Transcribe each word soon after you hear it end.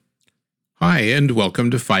Hi, and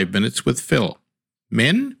welcome to 5 Minutes with Phil.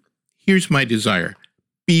 Men, here's my desire.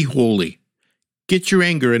 Be holy. Get your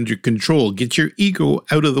anger under control, get your ego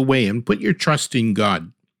out of the way, and put your trust in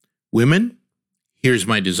God. Women, here's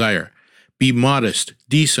my desire. Be modest,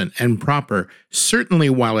 decent, and proper, certainly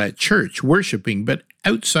while at church, worshiping, but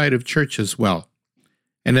outside of church as well.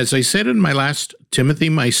 And as I said in my last Timothy,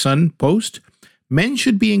 my son, post, men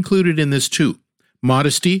should be included in this too.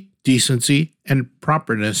 Modesty, decency, and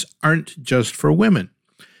properness aren't just for women.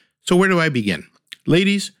 So where do I begin?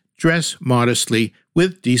 Ladies, dress modestly,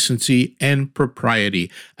 with decency and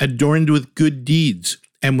propriety, adorned with good deeds,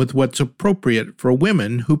 and with what's appropriate for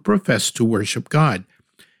women who profess to worship God.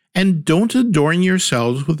 And don't adorn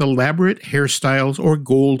yourselves with elaborate hairstyles or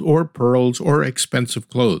gold or pearls or expensive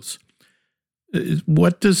clothes.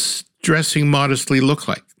 What does dressing modestly look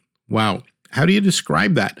like? Wow. How do you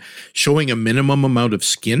describe that? Showing a minimum amount of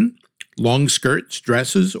skin? Long skirts,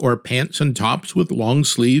 dresses, or pants and tops with long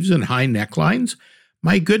sleeves and high necklines?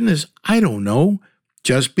 My goodness, I don't know.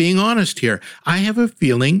 Just being honest here. I have a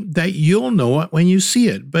feeling that you'll know it when you see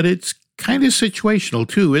it, but it's kind of situational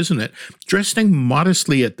too, isn't it? Dressing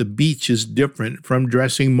modestly at the beach is different from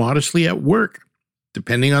dressing modestly at work,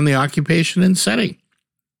 depending on the occupation and setting.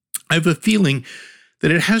 I have a feeling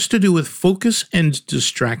that it has to do with focus and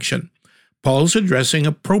distraction. Paul's addressing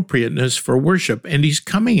appropriateness for worship, and he's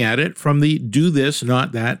coming at it from the do this,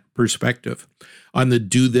 not that perspective. On the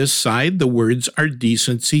do this side, the words are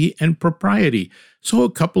decency and propriety, so a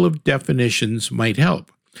couple of definitions might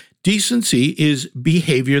help. Decency is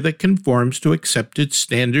behavior that conforms to accepted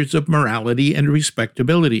standards of morality and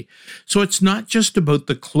respectability. So it's not just about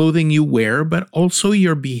the clothing you wear, but also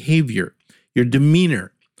your behavior, your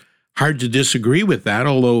demeanor. Hard to disagree with that,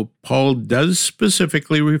 although Paul does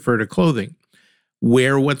specifically refer to clothing.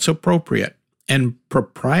 Wear what's appropriate. And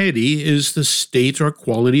propriety is the state or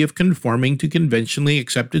quality of conforming to conventionally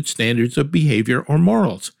accepted standards of behavior or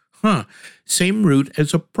morals. Same root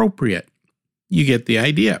as appropriate. You get the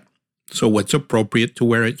idea. So what's appropriate to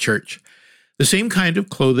wear at church? The same kind of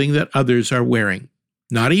clothing that others are wearing.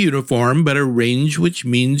 Not a uniform, but a range, which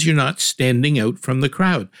means you're not standing out from the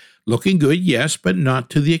crowd. Looking good, yes, but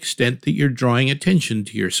not to the extent that you're drawing attention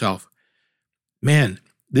to yourself. Man,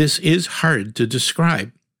 this is hard to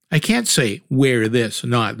describe. I can't say wear this,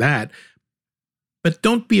 not that, but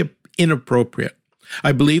don't be inappropriate.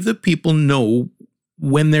 I believe that people know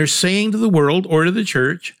when they're saying to the world or to the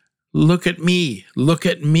church, look at me, look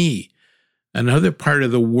at me. Another part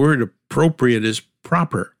of the word appropriate is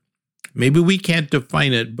proper. Maybe we can't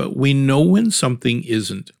define it, but we know when something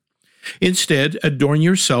isn't. Instead, adorn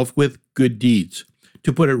yourself with good deeds.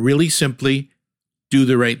 To put it really simply, do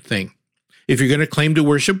the right thing. If you're going to claim to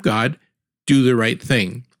worship God, do the right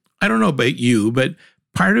thing. I don't know about you, but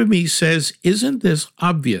part of me says, isn't this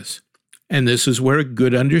obvious? And this is where a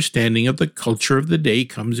good understanding of the culture of the day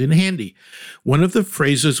comes in handy. One of the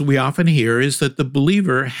phrases we often hear is that the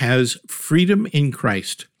believer has freedom in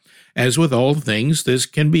Christ. As with all things, this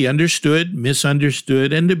can be understood,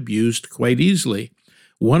 misunderstood, and abused quite easily.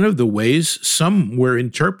 One of the ways some were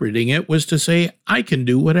interpreting it was to say, I can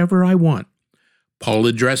do whatever I want. Paul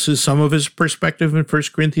addresses some of his perspective in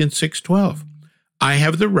 1 Corinthians 6:12. I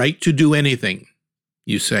have the right to do anything,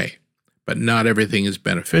 you say, but not everything is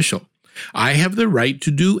beneficial. I have the right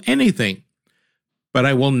to do anything, but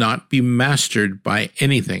I will not be mastered by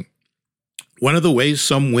anything. One of the ways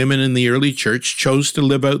some women in the early church chose to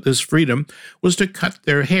live out this freedom was to cut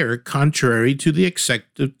their hair contrary to the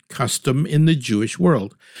accepted custom in the Jewish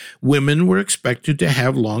world. Women were expected to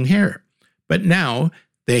have long hair, but now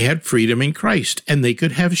they had freedom in Christ, and they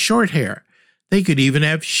could have short hair. They could even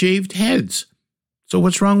have shaved heads. So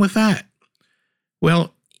what's wrong with that?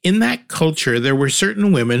 Well, in that culture, there were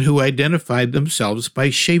certain women who identified themselves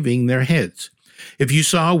by shaving their heads. If you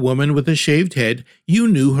saw a woman with a shaved head, you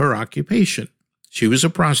knew her occupation. She was a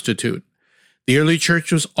prostitute. The early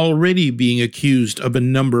church was already being accused of a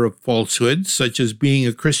number of falsehoods, such as being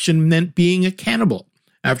a Christian meant being a cannibal.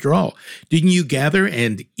 After all, didn't you gather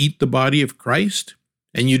and eat the body of Christ?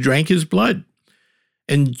 And you drank his blood.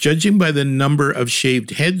 And judging by the number of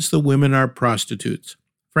shaved heads, the women are prostitutes.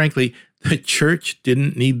 Frankly, the church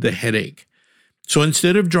didn't need the headache. So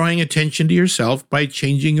instead of drawing attention to yourself by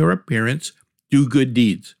changing your appearance, do good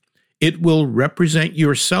deeds. It will represent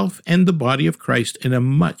yourself and the body of Christ in a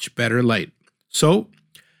much better light. So,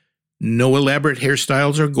 no elaborate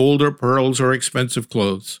hairstyles or gold or pearls or expensive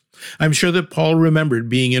clothes. I'm sure that Paul remembered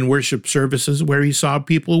being in worship services where he saw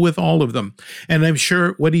people with all of them. And I'm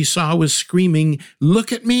sure what he saw was screaming,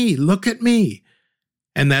 look at me, look at me.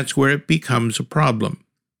 And that's where it becomes a problem.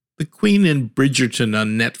 The Queen in Bridgerton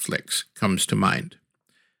on Netflix comes to mind.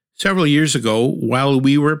 Several years ago, while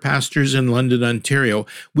we were pastors in London, Ontario,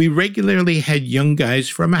 we regularly had young guys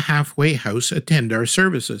from a halfway house attend our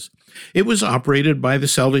services. It was operated by the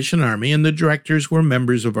Salvation Army, and the directors were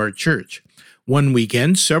members of our church. One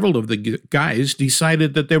weekend, several of the guys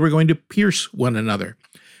decided that they were going to pierce one another.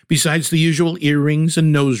 Besides the usual earrings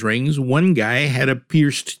and nose rings, one guy had a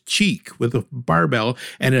pierced cheek with a barbell,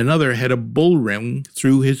 and another had a bull ring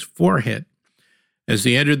through his forehead. As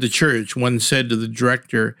they entered the church, one said to the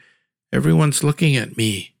director, "Everyone's looking at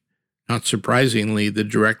me." Not surprisingly, the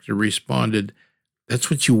director responded, "That's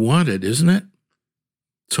what you wanted, isn't it?"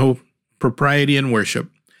 So, propriety in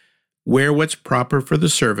worship. Wear what's proper for the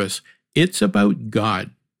service. It's about God,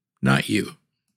 not you.